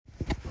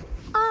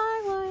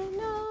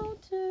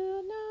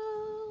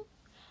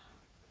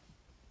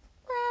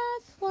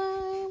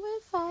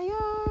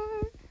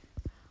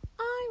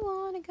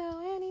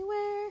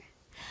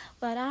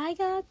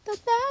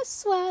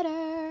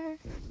sweater,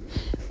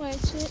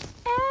 which it is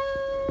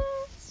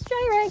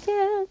straight red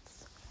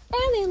kids,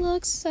 and they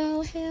look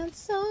so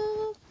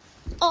handsome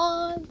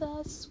on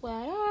the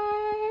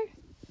sweater.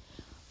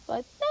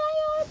 But they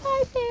are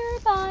my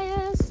favorite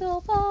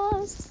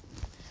bicycles,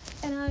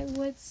 and I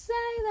would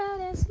say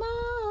that is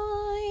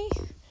my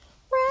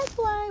red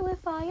flag with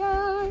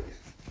fire.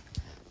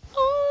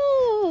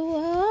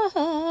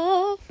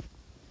 Oh,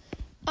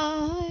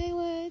 I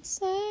would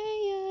say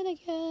it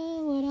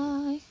again, would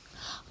I?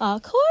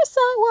 Of course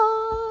I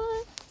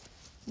would.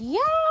 Yeah.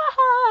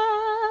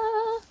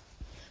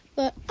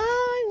 But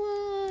I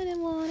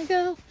wouldn't want to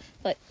go.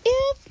 But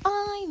if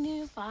I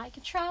knew if I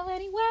could travel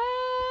anywhere,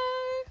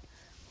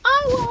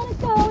 I want to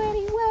go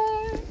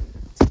anywhere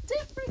to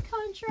different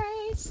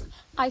countries.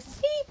 I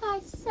see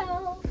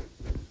myself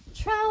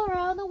travel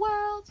around the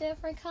world,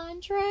 different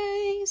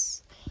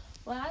countries.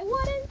 Well, I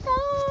wouldn't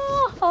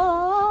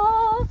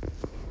know,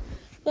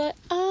 but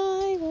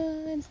I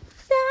would.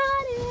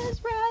 That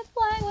is red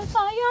flag with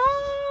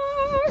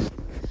fire.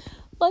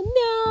 But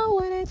now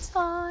when the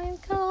time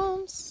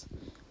comes,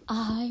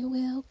 I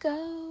will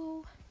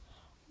go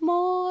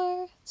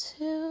more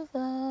to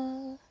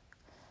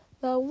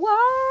the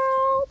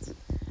world.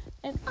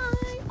 And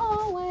I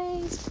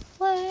always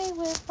play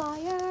with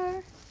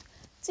fire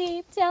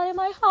deep down in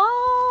my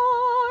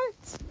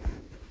heart.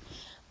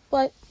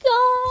 But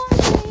God,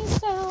 please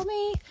tell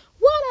me,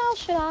 what else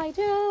should I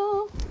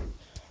do?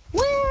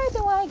 Where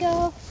do I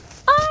go?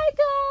 I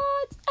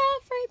got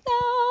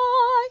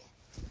everything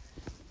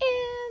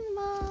in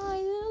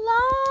my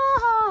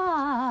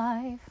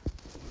life.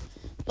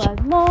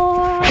 But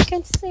more I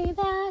can see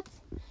that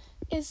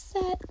is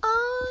that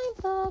I'm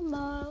the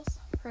most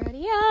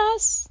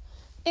prettiest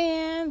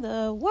in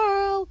the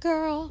world,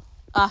 girl.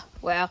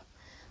 Well,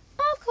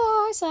 of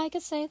course I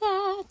could say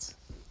that.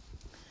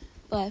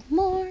 But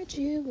more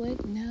you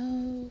would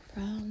know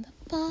from the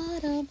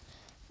bottom,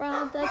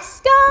 from the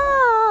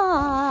sky.